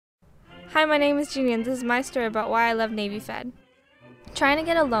Hi, my name is Jeannie, and this is my story about why I love Navy Fed. Trying to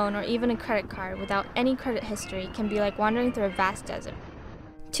get a loan or even a credit card without any credit history can be like wandering through a vast desert.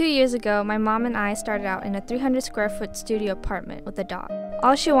 2 years ago, my mom and I started out in a 300 square foot studio apartment with a dog.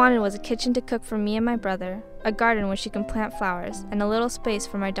 All she wanted was a kitchen to cook for me and my brother, a garden where she can plant flowers, and a little space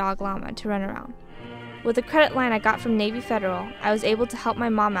for my dog Llama to run around. With the credit line I got from Navy Federal, I was able to help my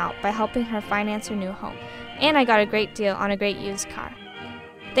mom out by helping her finance her new home, and I got a great deal on a great used car.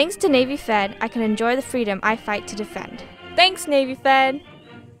 Thanks to Navy Fed, I can enjoy the freedom I fight to defend. Thanks, Navy Fed!